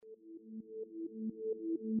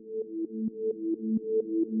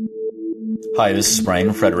Hi, this is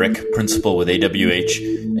Ryan Frederick, principal with AWH,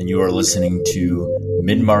 and you are listening to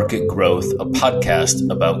Mid-Market Growth, a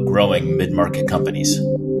podcast about growing mid-market companies.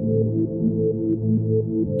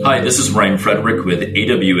 Hi, this is Ryan Frederick with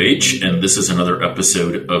AWH, and this is another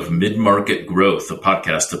episode of Mid-Market Growth, a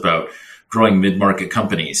podcast about growing mid-market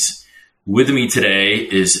companies. With me today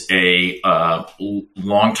is a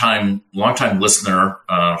longtime listener,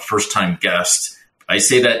 first-time guest. I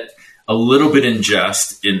say that a little bit in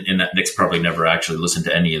jest, in that Nick's probably never actually listened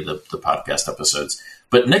to any of the podcast episodes.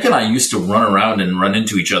 But Nick and I used to run around and run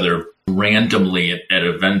into each other randomly at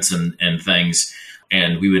events and things.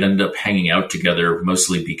 And we would end up hanging out together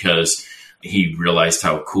mostly because he realized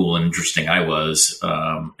how cool and interesting I was.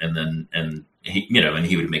 And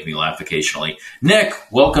he would make me laugh occasionally. Nick,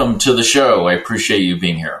 welcome to the show. I appreciate you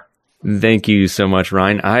being here. Thank you so much,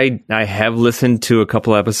 Ryan. I have listened to a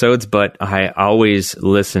couple episodes, but I always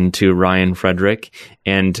listen to Ryan Frederick.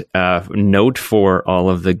 And note for all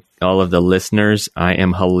of the listeners, I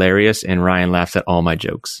am hilarious, and Ryan laughs at all my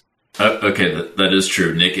jokes. Okay, that is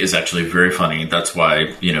true. Nick is actually very funny. That's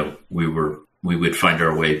why we would find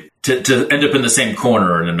our way to end up in the same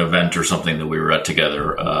corner in an event or something that we were at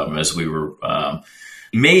together, as we were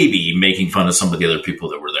maybe making fun of some of the other people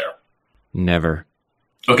that were there. Never.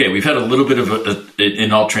 Okay, we've had a little bit of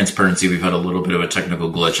in all transparency, we've had a little bit of a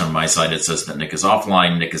technical glitch on my side. It says that Nick is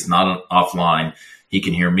offline. Nick is not offline. He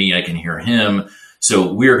can hear me. I can hear him.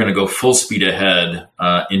 So we are going to go full speed ahead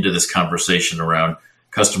into this conversation around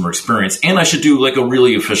customer experience. And I should do like a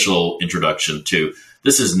really official introduction too.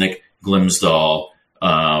 This is Nick Glimsdahl.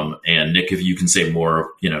 And Nick, if you can say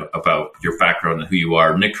more, about your background and who you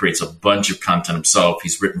are. Nick creates a bunch of content himself.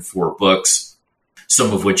 He's written 4 books.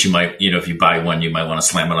 Some of which you might, if you buy one, you might want to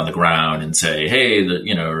slam it on the ground and say, hey,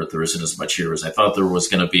 there isn't as much here as I thought there was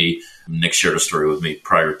going to be. Nick shared a story with me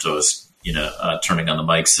prior to us, turning on the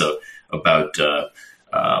mic. So about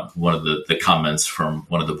one of the comments from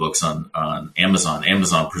one of the books on Amazon,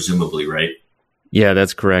 presumably, right? Yeah,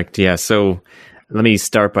 that's correct. Yeah. So let me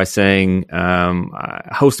start by saying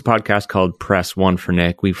I host a podcast called Press One for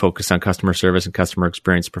Nick. We focus on customer service and customer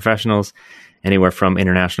experience professionals, anywhere from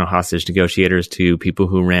international hostage negotiators to people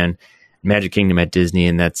who ran Magic Kingdom at Disney,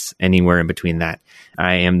 and that's anywhere in between that.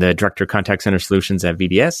 I am the Director of Contact Center Solutions at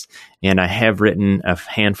VDS, and I have written a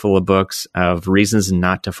handful of books of reasons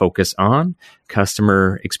not to focus on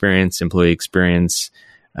customer experience, employee experience,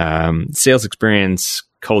 sales experience,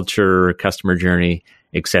 culture, customer journey,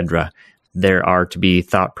 etc. There are to be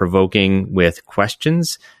thought-provoking with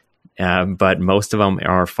questions, but most of them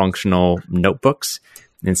are functional notebooks.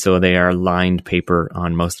 And so they are lined paper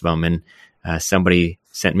on most of them. And somebody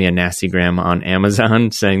sent me a nasty gram on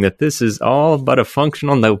Amazon saying that this is all but a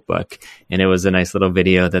functional notebook. And it was a nice little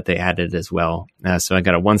video that they added as well. So I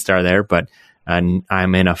got a 1-star there, but I'm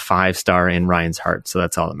in a 5-star in Ryan's heart. So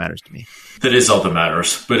that's all that matters to me. That is all that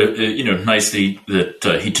matters. But, nicely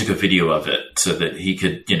that he took a video of it so that he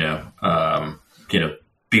could,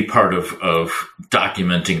 be part of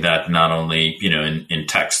documenting that not only, in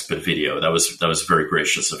text, but video. That was very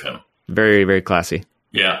gracious of him. Very, very classy.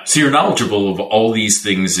 Yeah. So you're knowledgeable of all these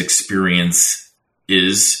things. Experience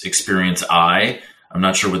I. I'm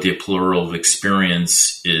not sure what the plural of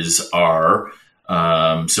experience are.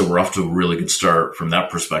 So we're off to a really good start from that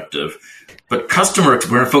perspective. But we're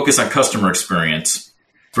going to focus on customer experience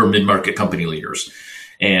for mid-market company leaders.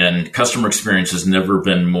 And customer experience has never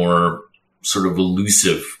been more sort of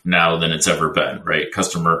elusive now than it's ever been, right?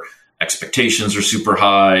 Customer expectations are super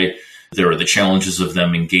high. There are the challenges of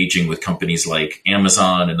them engaging with companies like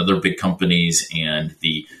Amazon and other big companies, and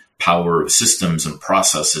the power of systems and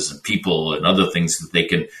processes and people and other things that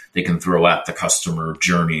they can throw at the customer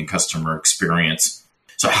journey and customer experience.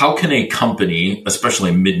 So how can a company, especially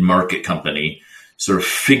a mid-market company, sort of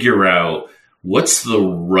figure out what's the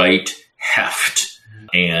right heft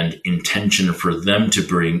and intention for them to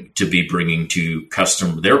be bringing to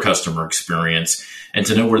their customer experience, and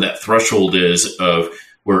to know where that threshold is of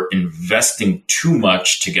we're investing too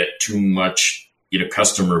much to get too much,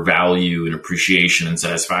 customer value and appreciation and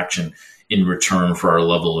satisfaction in return for our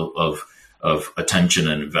level of attention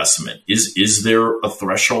and investment. Is there a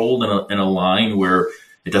threshold and a line where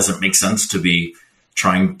it doesn't make sense to be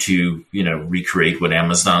trying to, recreate what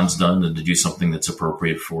Amazon's done and to do something that's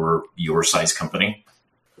appropriate for your size company?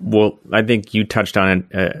 Well, I think you touched on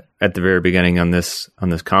it at the very beginning on this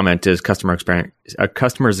comment. Is customer experience?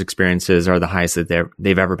 Customers' experiences are the highest that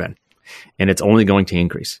they've ever been, and it's only going to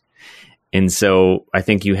increase. And so, I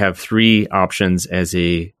think you have 3 options as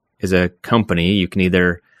a company. You can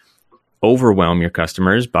either overwhelm your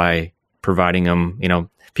customers by providing them,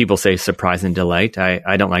 people say surprise and delight.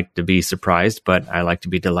 I don't like to be surprised, but I like to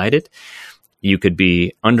be delighted. You could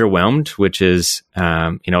be underwhelmed, which is,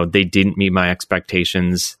 they didn't meet my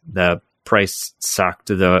expectations. The price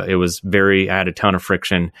sucked. I had a ton of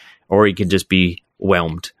friction. Or you could just be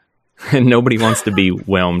whelmed. And nobody wants to be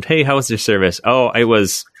whelmed. Hey, how was your service? Oh, it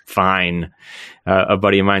was fine. A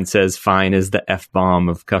buddy of mine says fine is the F-bomb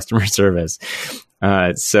of customer service.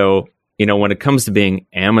 So, when it comes to being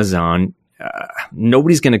Amazon,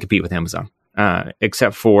 nobody's going to compete with Amazon.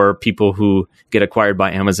 Except for people who get acquired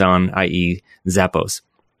by Amazon, i.e. Zappos.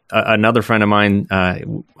 Another friend of mine,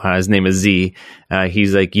 his name is Z,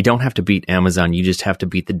 he's like, you don't have to beat Amazon, you just have to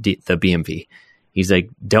beat the BMV. He's like,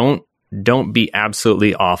 don't be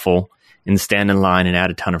absolutely awful and stand in line and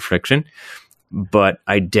add a ton of friction, but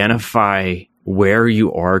identify where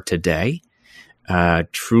you are today,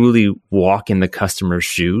 truly walk in the customer's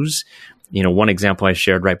shoes. One example I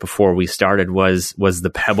shared right before we started was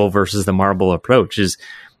the pebble versus the marble approach is,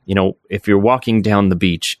 if you're walking down the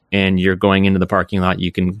beach and you're going into the parking lot,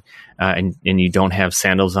 you can, and you don't have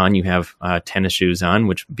sandals on, you have tennis shoes on,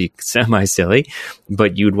 which would be semi-silly,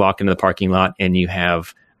 but you'd walk into the parking lot and you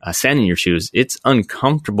have sand in your shoes. It's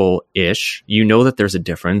uncomfortable-ish. You know that there's a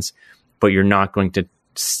difference, but you're not going to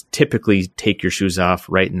typically take your shoes off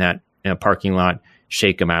right in that parking lot,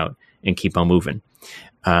 shake them out, and keep on moving.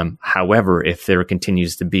 However, if there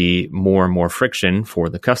continues to be more and more friction for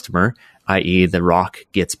the customer, i.e. the rock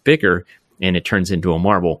gets bigger and it turns into a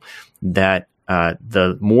marble, that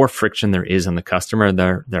the more friction there is on the customer,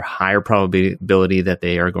 the higher probability that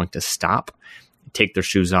they are going to stop, take their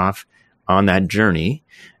shoes off on that journey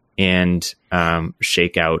and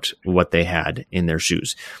shake out what they had in their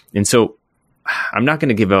shoes. And so I'm not going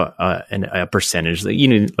to give a percentage.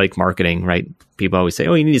 Like marketing, right? People always say,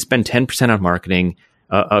 oh, you need to spend 10% on marketing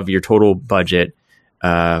of your total budget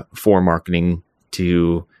for marketing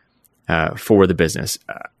for the business.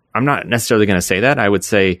 I'm not necessarily going to say that. I would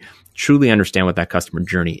say truly understand what that customer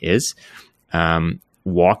journey is.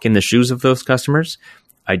 Walk in the shoes of those customers.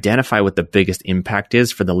 Identify what the biggest impact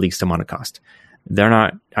is for the least amount of cost.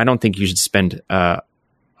 I don't think you should spend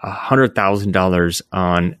 $100,000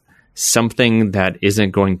 on something that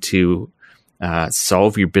isn't going to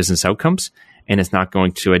solve your business outcomes, and it's not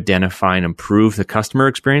going to identify and improve the customer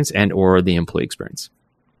experience and or the employee experience.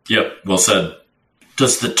 Yep, well said.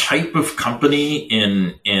 Does the type of company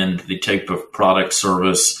and the type of product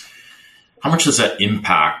service, how much does that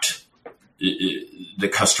impact the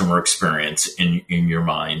customer experience in your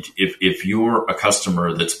mind? If you're a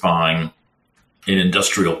customer that's buying an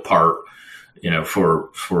industrial part,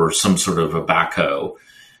 for some sort of a backhoe,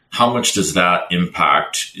 how much does that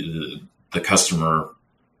impact the customer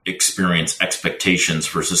experience expectations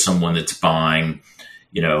versus someone that's buying,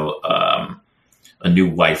 a new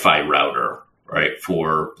Wi-Fi router, right,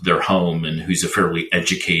 for their home, and who's a fairly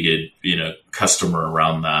educated, customer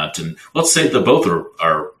around that? And let's say that both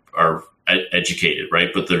are educated, right?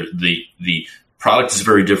 But the product is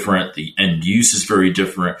very different. The end use is very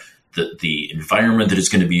different. The environment that it's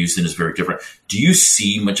going to be used in is very different. Do you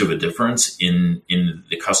see much of a difference in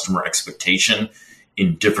the customer expectation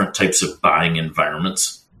in different types of buying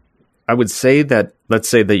environments? I would say that, let's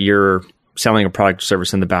say that you're selling a product or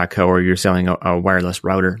service in the backhoe, or you're selling a wireless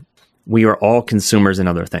router. We are all consumers in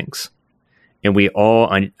other things. And we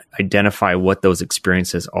all identify what those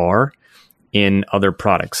experiences are in other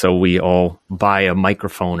products. So we all buy a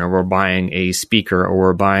microphone, or we're buying a speaker, or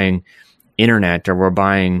we're buying internet, or we're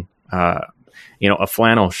buying a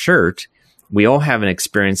flannel shirt. We all have an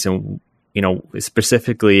experience, and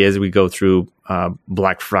specifically as we go through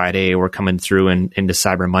Black Friday, or coming through into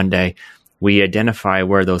Cyber Monday, we identify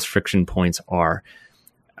where those friction points are.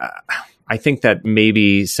 I think that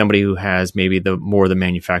maybe somebody who has maybe the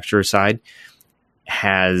manufacturer side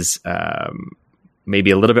has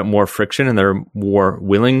maybe a little bit more friction, and they're more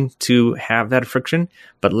willing to have that friction.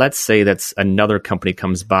 But let's say that's another company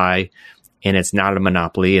comes by, and it's not a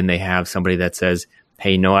monopoly, and they have somebody that says,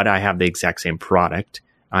 hey, you know what? I have the exact same product.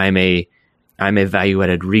 I'm a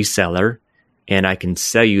value-added reseller, and I can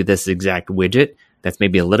sell you this exact widget that's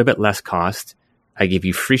maybe a little bit less cost. I give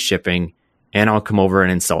you free shipping, and I'll come over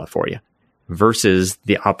and install it for you. Versus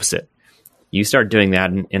the opposite. You start doing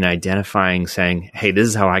that and identifying, saying, hey, this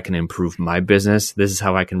is how I can improve my business. This is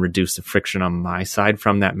how I can reduce the friction on my side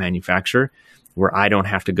from that manufacturer, where I don't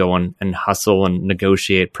have to go and hustle and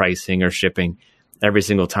negotiate pricing or shipping every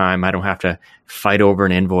single time. I don't have to fight over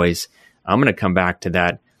an invoice. I'm going to come back to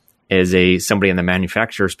that as somebody in the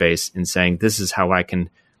manufacturer space and saying, this is how I can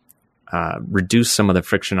reduce some of the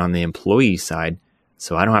friction on the employee side,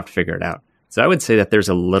 so I don't have to figure it out. So I would say that there's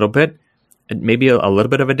a little bit, maybe a little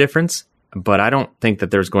bit of a difference, but I don't think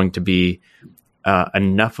that there's going to be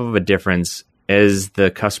enough of a difference as the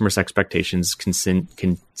customer's expectations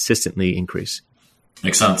consistently increase.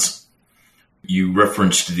 Makes sense. You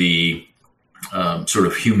referenced the sort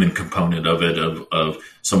of human component of it, of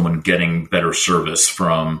someone getting better service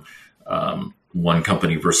from one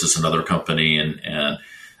company versus another company, and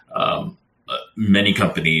many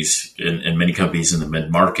companies and many companies in the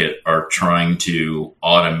mid-market are trying to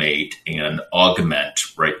automate and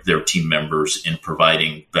augment, right, their team members in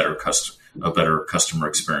providing a better customer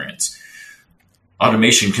experience.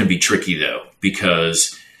 Automation can be tricky though,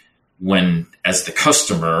 because when, as the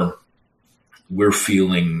customer, we're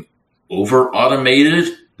feeling over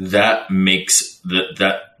automated, that makes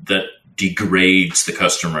that degrades the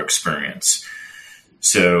customer experience.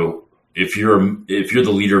 So if you're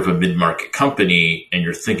the leader of a mid-market company and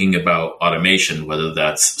you're thinking about automation, whether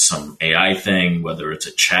that's some AI thing, whether it's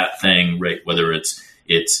a chat thing, right, whether it's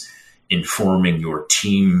informing your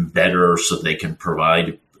team better so they can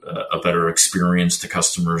provide a better experience to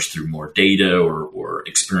customers through more data or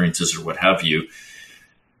experiences or what have you,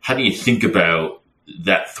 how do you think about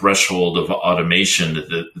that threshold of automation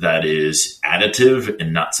that is additive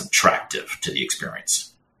and not subtractive to the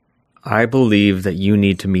experience? I believe that you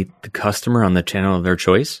need to meet the customer on the channel of their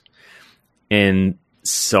choice and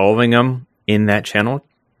solving them in that channel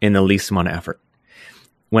in the least amount of effort.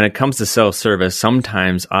 When it comes to self-service,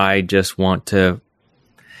 sometimes I just want to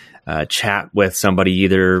chat with somebody,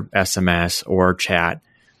 either SMS or chat.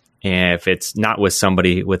 And if it's not with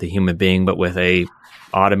somebody, with a human being, but with a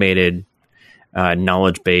automated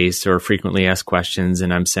knowledge base or frequently asked questions,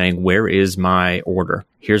 and I'm saying, where is my order?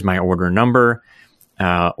 Here's my order number.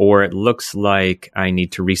 Or it looks like I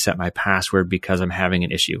need to reset my password because I'm having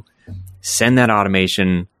an issue. Send that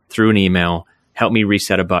automation through an email. Help me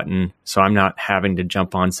reset a button so I'm not having to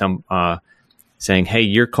jump on some saying, hey,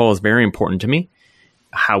 your call is very important to me.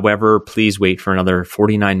 However, please wait for another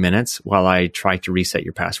 49 minutes while I try to reset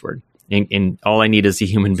your password. And all I need is a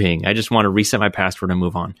human being. I just want to reset my password and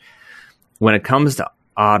move on. When it comes to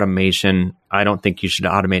automation, I don't think you should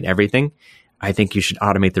automate everything. I think you should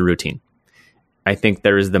automate the routine. I think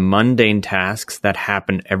there is the mundane tasks that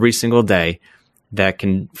happen every single day that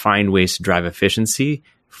can find ways to drive efficiency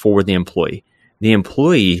for the employee. The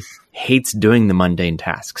employee hates doing the mundane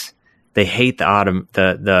tasks. They hate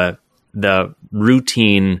the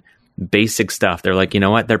routine, basic stuff. They're like, you know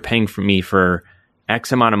what? They're paying for me for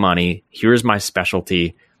X amount of money. Here's my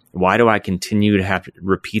specialty. Why do I continue to have to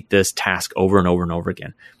repeat this task over and over and over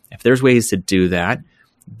again? If there's ways to do that,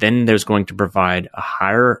 then there's going to provide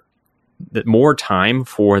more time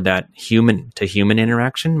for that human to human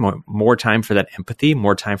interaction, more time for that empathy,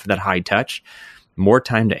 more time for that high touch, more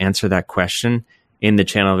time to answer that question in the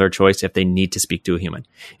channel of their choice if they need to speak to a human.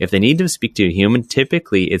 If they need to speak to a human,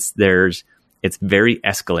 typically it's very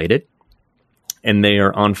escalated and they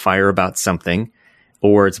are on fire about something,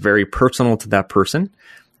 or it's very personal to that person.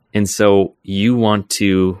 And so you want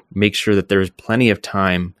to make sure that there's plenty of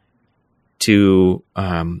time to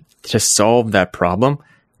solve that problem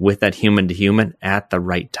with that human to human at the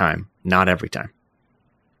right time, not every time.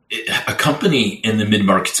 A company in the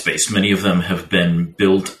mid-market space, many of them have been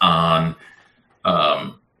built on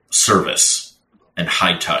service and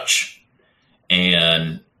high touch.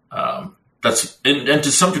 And and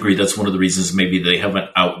to some degree, that's one of the reasons maybe they haven't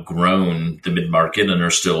outgrown the mid-market and are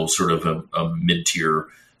still sort of a mid-tier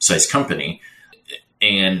size company.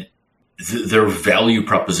 And their value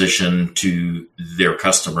proposition to their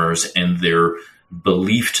customers and their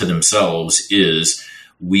belief to themselves is,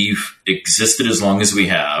 we've existed as long as we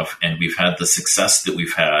have, and we've had the success that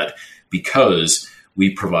we've had because we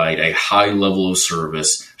provide a high level of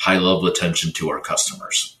service, high level of attention to our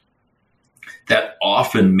customers. That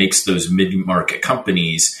often makes those mid-market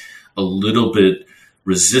companies a little bit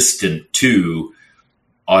resistant to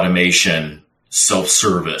automation,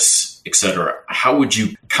 self-service, et cetera. How would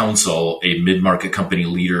you counsel a mid-market company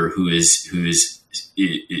leader who is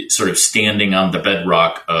sort of standing on the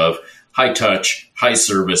bedrock of high touch, high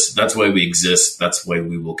service? That's why we exist. That's why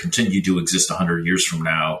we will continue to exist 100 years from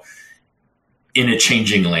now in a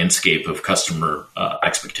changing landscape of customer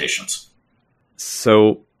expectations.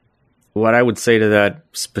 So what I would say to that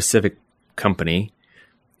specific company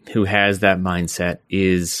who has that mindset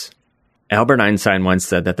is, Albert Einstein once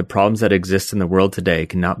said that the problems that exist in the world today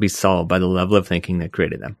cannot be solved by the level of thinking that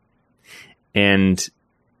created them. And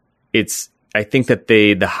I think that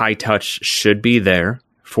the high touch should be there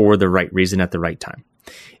for the right reason at the right time.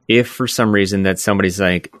 If for some reason that somebody's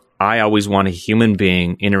like, I always want a human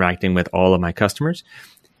being interacting with all of my customers,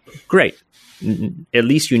 great. At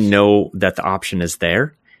least you know that the option is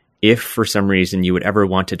there. If for some reason you would ever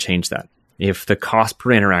want to change that, if the cost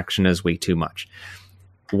per interaction is way too much.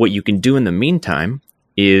 what you can do in the meantime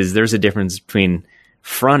is there's a difference between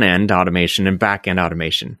front end automation and back end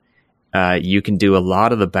automation. You can do a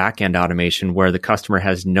lot of the back end automation where the customer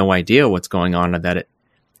has no idea what's going on, and that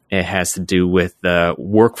it has to do with the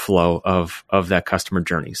workflow of that customer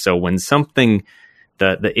journey. So when something,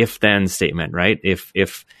 the if then statement, right?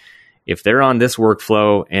 If they're on this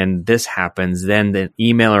workflow and this happens, then the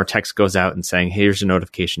email or text goes out and saying, here's your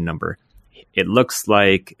notification number. It looks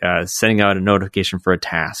like sending out a notification for a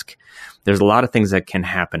task. There's a lot of things that can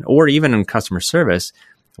happen. Or even in customer service,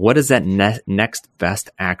 what is that next best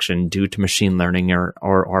action due to machine learning or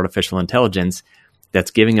artificial intelligence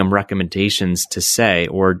that's giving them recommendations to say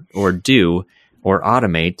or do or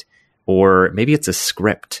automate? Or maybe it's a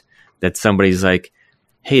script that somebody's like,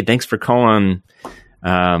 hey, thanks for calling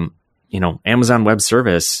Amazon Web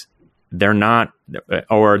Service. They're not,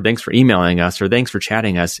 or thanks for emailing us, or thanks for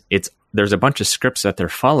chatting us. There's a bunch of scripts that they're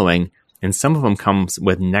following, and some of them comes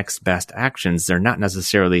with next best actions. They're not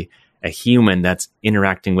necessarily a human that's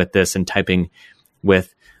interacting with this and typing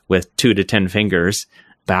with 2 to 10 fingers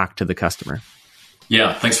back to the customer.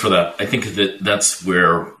 Yeah, thanks for that. I think that's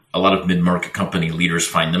where a lot of mid-market company leaders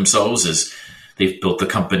find themselves, is they've built the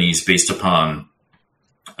companies based upon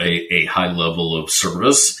a high level of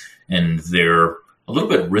service, and they're a little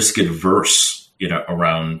bit risk adverse,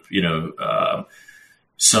 around,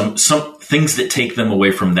 some things that take them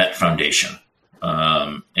away from that foundation.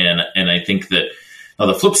 And I think that now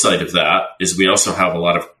the flip side of that is we also have a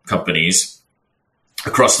lot of companies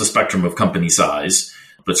across the spectrum of company size,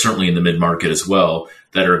 but certainly in the mid-market as well,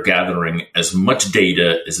 that are gathering as much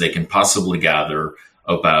data as they can possibly gather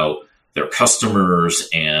about their customers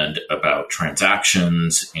and about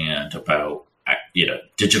transactions and about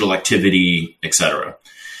digital activity, et cetera.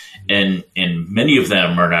 And many of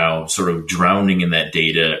them are now sort of drowning in that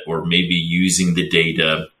data, or maybe using the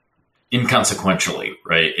data inconsequentially,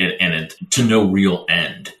 right? And to no real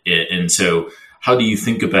end. And so how do you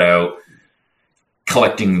think about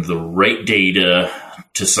collecting the right data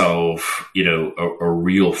to solve, a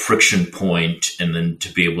real friction point, and then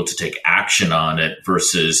to be able to take action on it,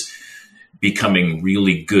 versus becoming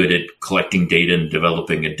really good at collecting data and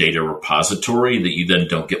developing a data repository that you then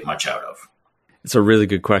don't get much out of? It's a really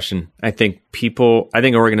good question. I think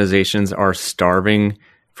organizations are starving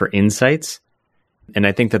for insights, and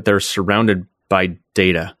I think that they're surrounded by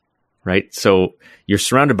data, right? So you're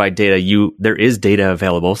surrounded by data. There is data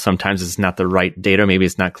available. Sometimes it's not the right data. Maybe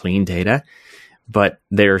it's not clean data, but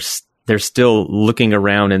they're still looking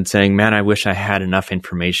around and saying, man, I wish I had enough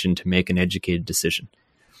information to make an educated decision.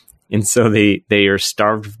 And so they are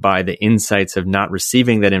starved by the insights of not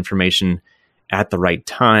receiving that information at the right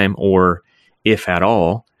time, or if at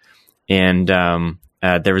all. And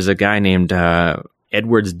there was a guy named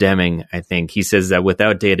Edwards Deming, I think. He says that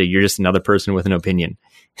without data, you're just another person with an opinion.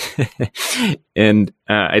 And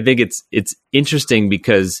I think it's interesting,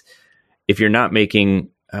 because if you're not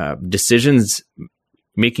making decisions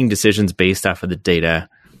based off of the data,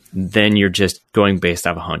 then you're just going based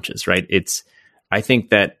off of hunches, right? I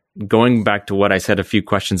think that going back to what I said a few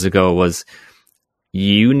questions ago was,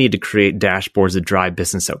 you need to create dashboards that drive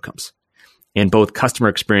business outcomes. And both customer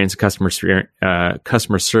experience and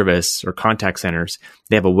customer service or contact centers,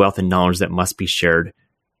 they have a wealth of knowledge that must be shared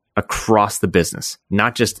across the business,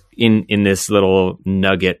 not just in this little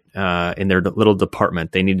nugget in their little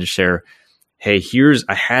department. They need to share, hey,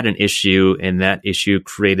 I had an issue, and that issue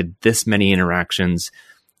created this many interactions,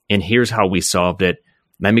 and here's how we solved it.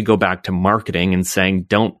 Let me go back to marketing and saying,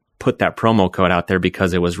 don't put that promo code out there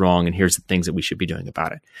because it was wrong, and here's the things that we should be doing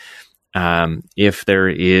about it. If there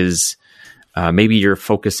is maybe you're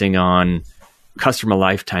focusing on customer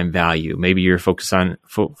lifetime value. Maybe you're focusing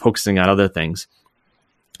on other things.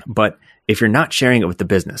 But if you're not sharing it with the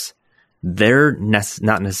business, they're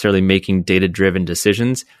not necessarily making data-driven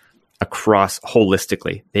decisions across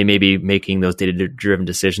holistically. They may be making those data-driven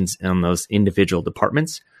decisions in those individual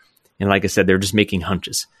departments. And like I said, they're just making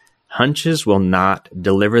hunches. Hunches will not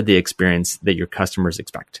deliver the experience that your customers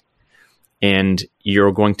expect. And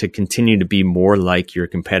you're going to continue to be more like your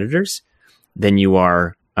competitors than you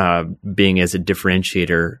are being as a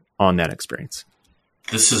differentiator on that experience.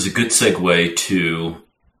 This is a good segue to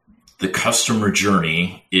the customer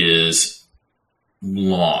journey is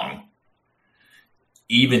long.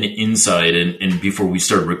 Even inside, and before we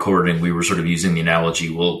started recording, we were sort of using the analogy,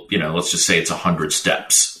 well, let's just say it's 100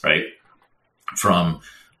 steps, right? From,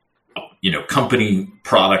 company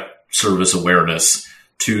product service awareness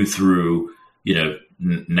through,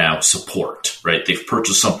 now support, right? They've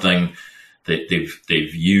purchased something,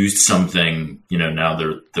 they've used something, now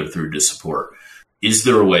they're through to support. Is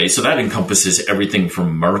there a way? So that encompasses everything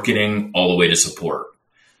from marketing all the way to support.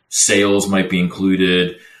 sales might be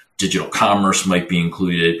included, digital commerce might be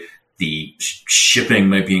included, the shipping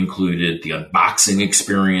might be included, the unboxing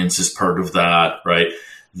experience is part of that, right?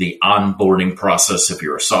 The onboarding process, if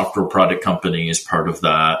you're a software product company, is part of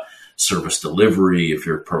that. Service delivery, if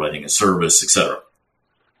you're providing a service, etc.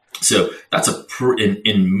 So that's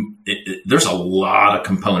there's a lot of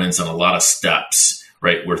components and a lot of steps,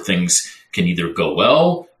 right, where things can either go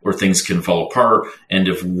well or things can fall apart. And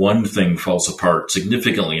if one thing falls apart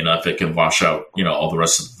significantly enough, it can wash out, all the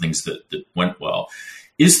rest of the things that went well.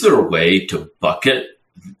 Is there a way to bucket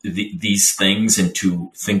these things and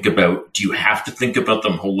to think about, do you have to think about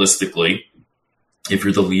them holistically if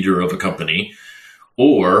you're the leader of a company?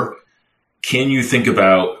 Or can you think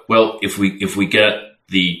about, well, if we get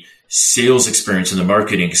the sales experience and the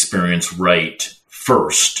marketing experience right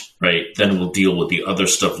first, right, then we'll deal with the other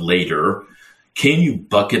stuff later. Can you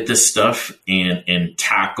bucket this stuff and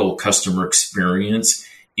tackle customer experience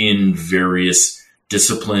in various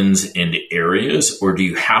disciplines and areas, or do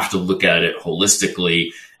you have to look at it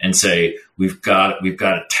holistically and say we've got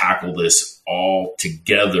to tackle this all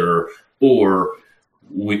together, or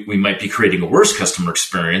we might be creating a worse customer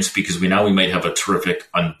experience because we might have a terrific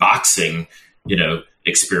unboxing,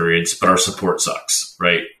 experience, but our support sucks,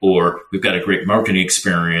 right? Or we've got a great marketing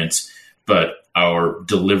experience, but our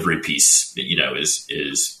delivery piece,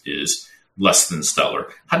 is less than stellar.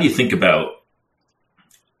 How do you think about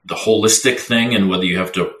the holistic thing and whether you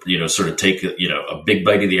have to, sort of take, a big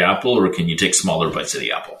bite of the apple, or can you take smaller bites of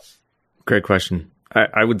the apple? Great question.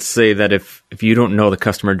 I would say that if you don't know the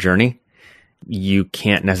customer journey, you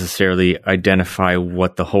can't necessarily identify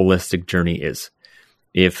what the holistic journey is.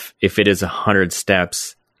 If it is 100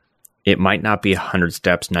 steps, it might not be 100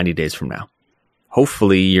 steps 90 days from now.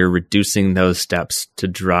 Hopefully, you're reducing those steps to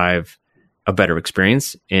drive a better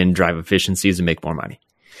experience and drive efficiencies and make more money.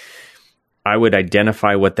 I would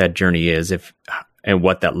identify what that journey is and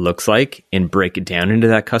what that looks like and break it down into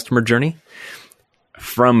that customer journey.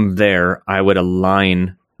 From there, I would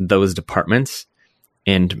align those departments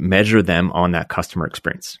and measure them on that customer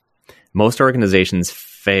experience. Most organizations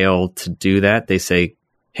fail to do that. They say,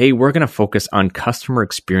 hey, we're going to focus on customer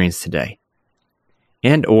experience today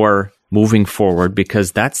and or moving forward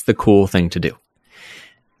because that's the cool thing to do.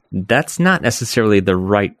 That's not necessarily the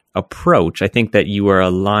right approach. I think that you are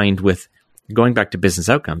aligned with, going back to business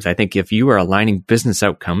outcomes, I think if you are aligning business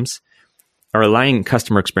outcomes or aligning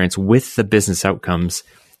customer experience with the business outcomes,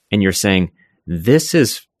 and you're saying, this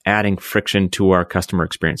is adding friction to our customer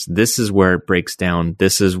experience. This is where it breaks down.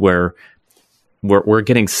 This is where we're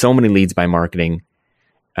getting so many leads by marketing,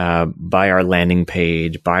 by our landing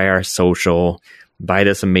page, by our social, by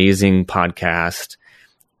this amazing podcast,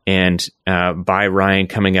 and by Ryan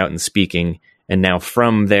coming out and speaking. And now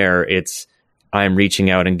from there, I'm reaching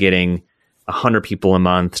out and getting 100 people a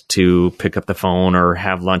month to pick up the phone or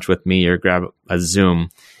have lunch with me or grab a Zoom.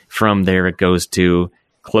 From there, it goes to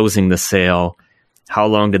closing the sale. How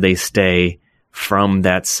long did they stay from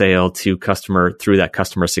that sale to customer, through that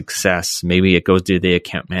customer success? Maybe it goes to the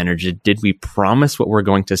account manager. Did we promise what we're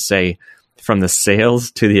going to say from the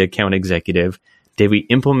sales to the account executive? Did we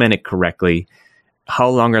implement it correctly? How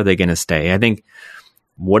long are they going to stay? I think,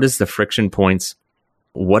 what is the friction points?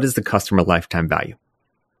 What is the customer lifetime value?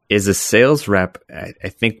 Is a sales rep, I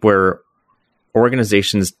think where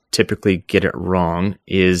organizations typically get it wrong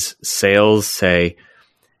is sales say,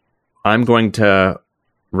 I'm going to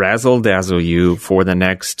razzle dazzle you for the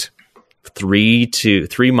next 3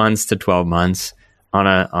 months to 12 months on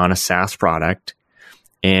a SaaS product.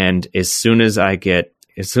 And as soon as I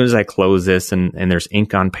close this and there's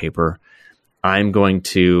ink on paper, I'm going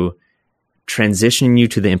to transition you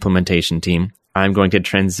to the implementation team. I'm going to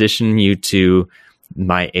transition you to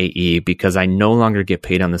my AE because I no longer get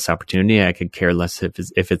paid on this opportunity. I could care less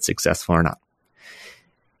if it's successful or not.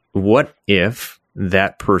 What if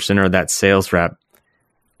that person or that sales rep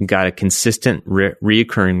got a consistent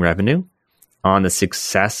reoccurring revenue on the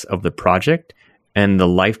success of the project and the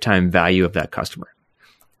lifetime value of that customer?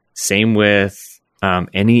 Same with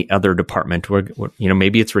any other department where,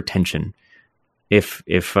 maybe it's retention. If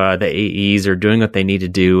the AEs are doing what they need to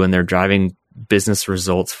do and they're driving business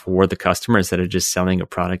results for the customer instead of just selling a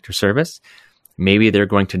product or service, maybe they're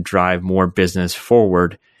going to drive more business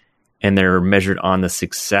forward, and they're measured on the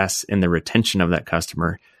success and the retention of that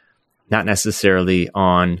customer, not necessarily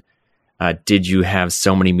on did you have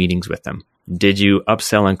so many meetings with them? Did you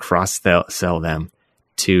upsell and cross-sell them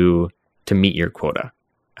to meet your quota?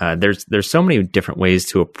 There's so many different ways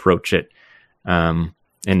to approach it. And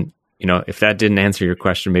if that didn't answer your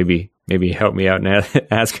question, maybe help me out and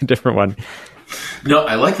ask a different one. No,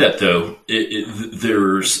 I like that though.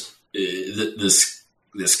 There's this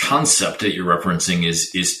this concept that you're referencing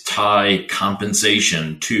is tie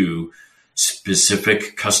compensation to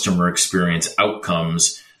specific customer experience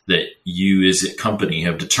outcomes that you as a company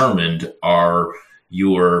have determined are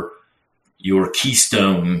your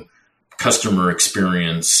keystone customer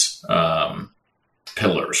experience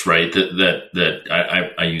pillars, right?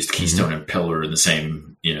 That I used keystone and pillar in the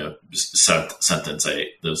same sentence. I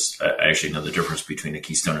actually know the difference between a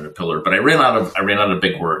keystone and a pillar, but I ran out of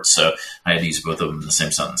big words, so I had to use both of them in the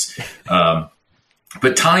same sentence.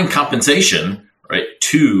 But tying compensation, right,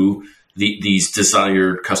 to these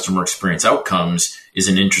desired customer experience outcomes is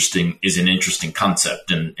an interesting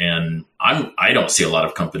concept, and I don't see a lot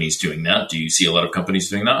of companies doing that. Do you see a lot of companies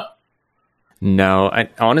doing that? No,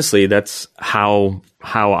 honestly, that's how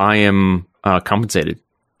I am compensated.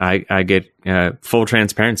 I get full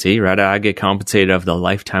transparency, right? I get compensated of the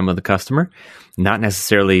lifetime of the customer, not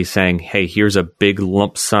necessarily saying, "Hey, here's a big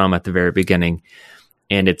lump sum at the very beginning."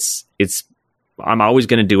 And I'm always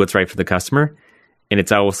going to do what's right for the customer, and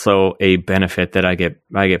it's also a benefit that I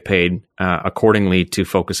get paid accordingly to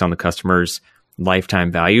focus on the customer's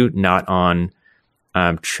lifetime value, not on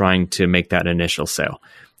trying to make that initial sale.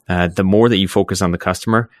 The more that you focus on the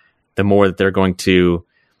customer, the more that they're going to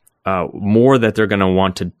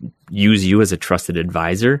want to use you as a trusted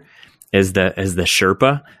advisor, as the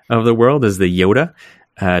Sherpa of the world, as the Yoda,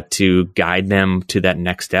 to guide them to that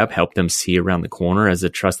next step, help them see around the corner as a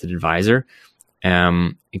trusted advisor,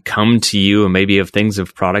 come to you and maybe of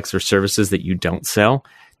products or services that you don't sell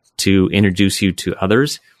to introduce you to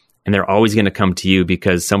others. And they're always going to come to you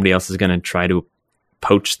because somebody else is going to try to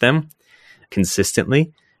poach them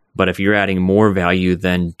consistently. But if you're adding more value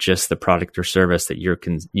than just the product or service that you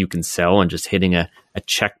can sell and just hitting a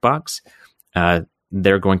checkbox,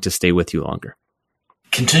 they're going to stay with you longer.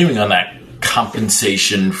 Continuing on that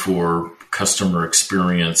compensation for customer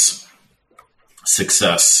experience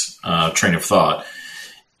success train of thought,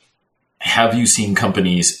 have you seen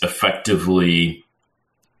companies effectively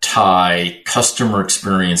tie customer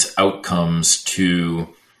experience outcomes to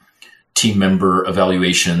team member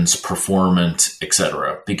evaluations, performance, et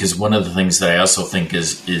cetera? Because one of the things that I also think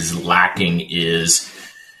is lacking is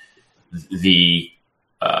the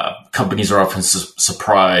companies are often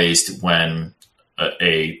surprised when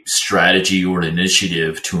a strategy or an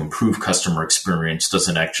initiative to improve customer experience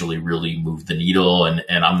doesn't actually really move the needle. And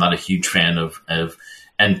I'm not a huge fan of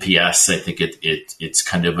NPS. I think it's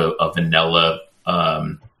kind of a vanilla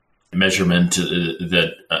measurement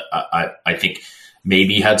that I think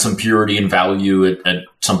maybe had some purity and value at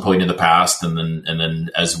some point in the past. And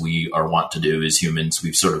then as we are wont to do as humans,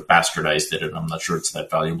 we've sort of bastardized it, and I'm not sure it's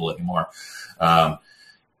that valuable anymore.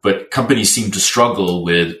 But companies seem to struggle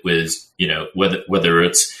with whether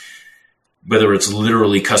it's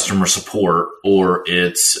literally customer support or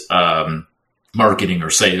it's marketing or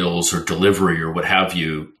sales or delivery or what have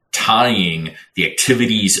you, tying the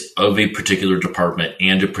activities of a particular department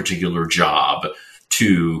and a particular job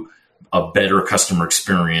to a better customer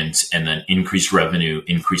experience and then increased revenue,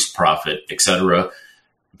 increased profit, et cetera,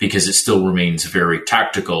 because it still remains very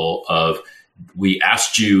tactical of, we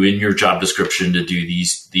asked you in your job description to do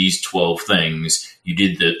these 12 things. You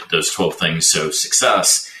did those 12 things. So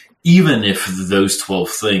success, even if those 12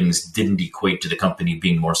 things didn't equate to the company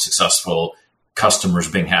being more successful,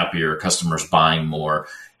 customers being happier, customers buying more.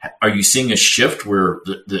 Are you seeing a shift where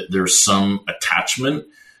there's some attachment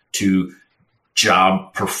to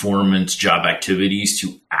job performance, job activities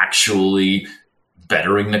to actually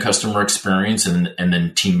bettering the customer experience and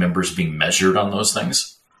then team members being measured on those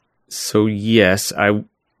things? So yes, I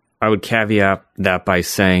would caveat that by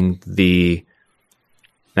saying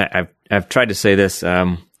I've tried to say this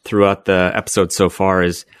throughout the episode so far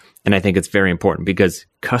and I think it's very important because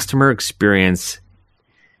customer experience,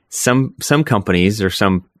 some companies or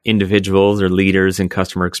some individuals or leaders in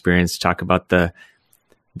customer experience talk about the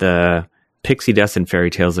pixie dust and fairy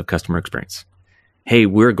tales of customer experience. Hey,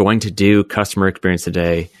 we're going to do customer experience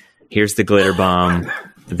today. Here's the glitter bomb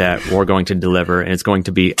that we're going to deliver, and it's going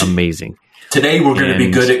to be amazing. Today, we're going to be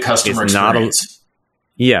good at customer experience.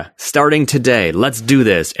 Starting today. Let's do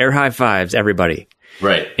this. Air high fives, everybody.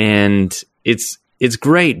 Right. And it's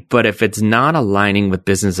great, but if it's not aligning with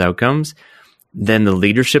business outcomes, then the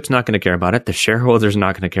leadership's not going to care about it. The shareholders are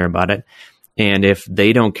not going to care about it. And if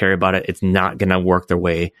they don't care about it, it's not going to work their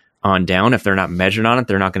way on down. If they're not measured on it,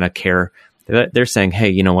 they're not going to care. They're saying, hey,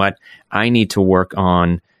 you know what? I need to work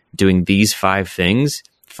on doing these 5 things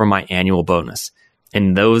for my annual bonus.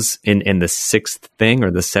 And those in the 6th thing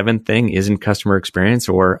or the 7th thing isn't customer experience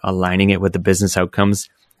or aligning it with the business outcomes,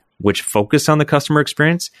 which focus on the customer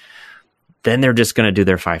experience. then they're just going to do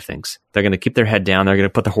their 5 things. They're going to keep their head down. They're going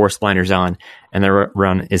to put the horse blinders on, and they're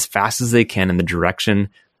run as fast as they can in the direction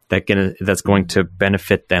that's going to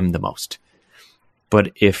benefit them the most.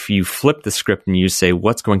 But if you flip the script and you say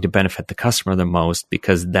what's going to benefit the customer the most,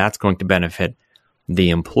 because that's going to benefit the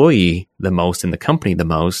employee the most and the company the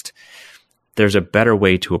most, there's a better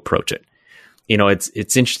way to approach it.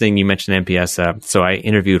 It's interesting you mentioned NPS. So I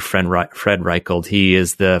interviewed Fred Reichelt. He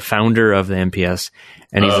is the founder of the NPS,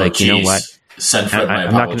 and he's like, geez. You know what? Send Fred my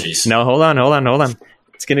apologies. No, hold on.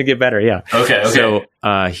 It's going to get better. Yeah. Okay. So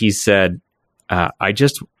he said, I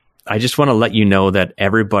just want to let you know that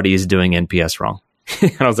everybody is doing NPS wrong.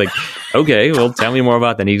 And I was like, okay, well, tell me more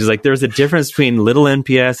about that. And he's like, there's a difference between little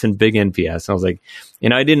NPS and big NPS. And I was like,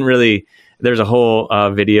 I didn't really, there's a whole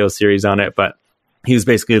video series on it, but he was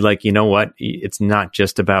basically like, you know what? It's not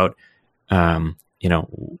just about, with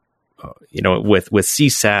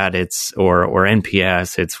CSAT, it's, or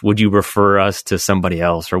NPS, it's, would you refer us to somebody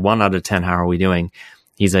else, or 1 out of 10, how are we doing?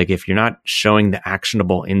 He's like, if you're not showing the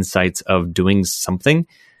actionable insights of doing something,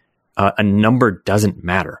 a number doesn't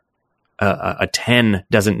matter. A 10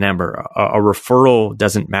 doesn't matter. A referral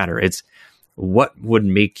doesn't matter. It's what would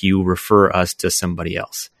make you refer us to somebody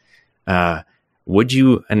else. Would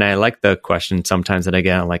you? And I like the question sometimes that I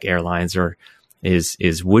get on like airlines, or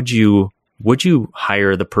is would you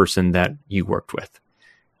hire the person that you worked with?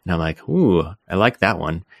 And I'm like, ooh, I like that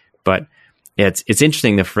one. But it's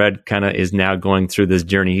interesting that Fred kind of is now going through this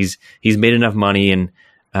journey. He's made enough money and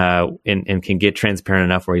can get transparent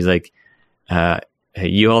enough where he's like, hey,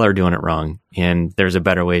 you all are doing it wrong, and there's a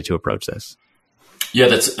better way to approach this. Yeah,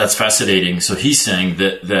 that's fascinating. So he's saying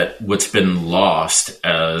that what's been lost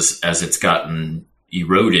as it's gotten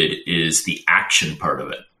eroded is the action part of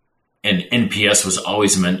it. And NPS was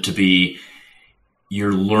always meant to be,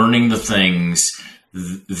 you're learning the things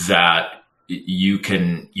that you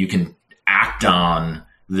can act on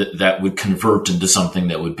that would convert into something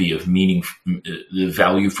that would be of meaning,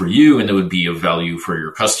 value for you, and that would be of value for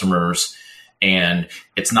your customers. And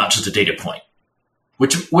it's not just a data point,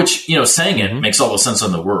 which saying it makes all the sense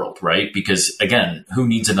in the world, right? Because again, who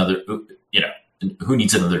needs another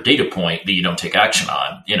data point that you don't take action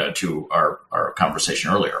on, to our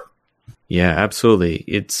conversation earlier. Yeah, absolutely.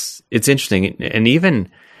 It's interesting. And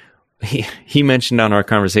even he mentioned on our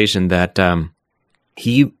conversation that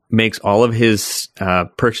he makes all of his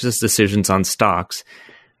purchase decisions on stocks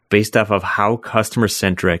based off of how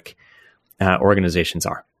customer-centric organizations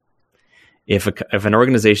are. If an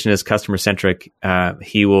organization is customer-centric,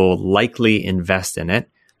 he will likely invest in it.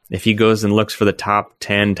 If he goes and looks for the top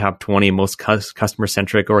 10, top 20 most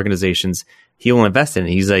customer-centric organizations, he will invest in it.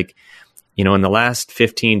 He's like, in the last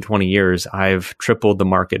 15, 20 years, I've tripled the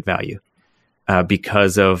market value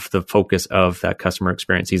because of the focus of that customer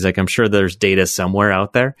experience. He's like, I'm sure there's data somewhere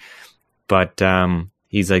out there, but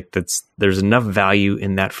he's like, there's enough value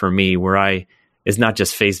in that for me where it's not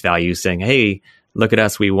just face value saying, hey, look at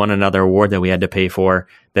us, we won another award that we had to pay for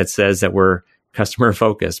that says that we're customer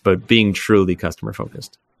focused, but being truly customer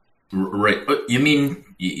focused. Right. You mean,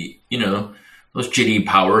 those JD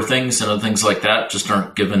Power things and other things like that just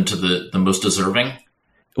aren't given to the most deserving?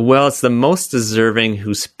 Well, it's the most deserving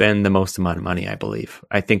who spend the most amount of money, I believe.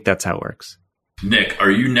 I think that's how it works. Nick,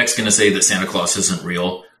 are you next going to say that Santa Claus isn't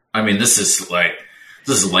real? I mean, this is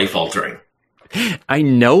life altering. I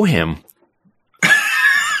know him.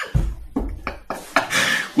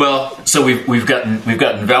 Well, so we've gotten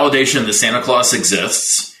validation that Santa Claus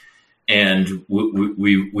exists, and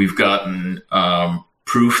we've gotten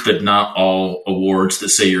proof that not all awards that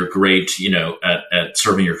say you're great, at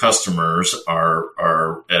serving your customers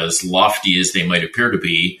are as lofty as they might appear to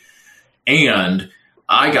be. And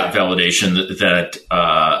I got validation that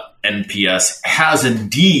NPS has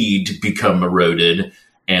indeed become eroded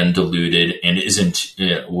and diluted and isn't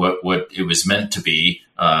what it was meant to be.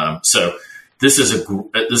 So. I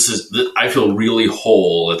feel really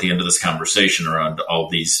whole at the end of this conversation around all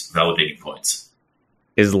these validating points.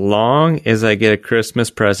 As long as I get a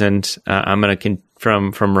Christmas present, I'm going to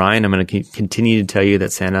from Ryan. I'm going to continue to tell you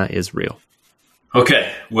that Santa is real.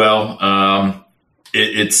 Okay, well,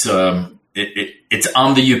 it's on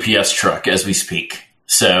the UPS truck as we speak.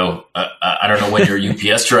 So I don't know when your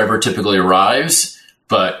UPS driver typically arrives,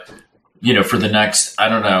 but for the next, I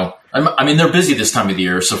don't know. I mean, they're busy this time of the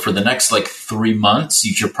year. So for the next 3 months,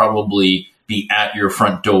 you should probably be at your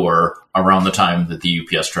front door around the time that the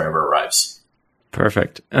UPS driver arrives.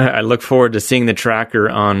 Perfect. I look forward to seeing the tracker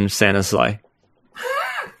on Santa's sleigh.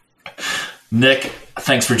 Nick,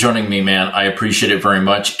 thanks for joining me, man. I appreciate it very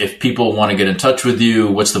much. If people want to get in touch with you,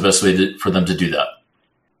 what's the best way for them to do that?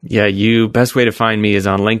 Yeah, best way to find me is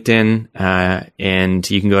on LinkedIn, and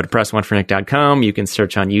you can go to press1fornick.com. You can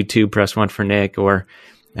search on YouTube, Press One for Nick, or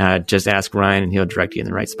just ask Ryan and he'll direct you in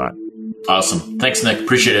the right spot. Awesome. Thanks, Nick.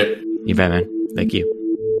 Appreciate it. You bet, man. Thank you.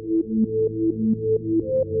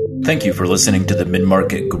 Thank you for listening to the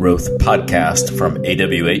Mid-Market Growth Podcast from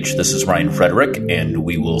AWH. This is Ryan Frederick, and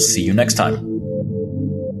we will see you next time.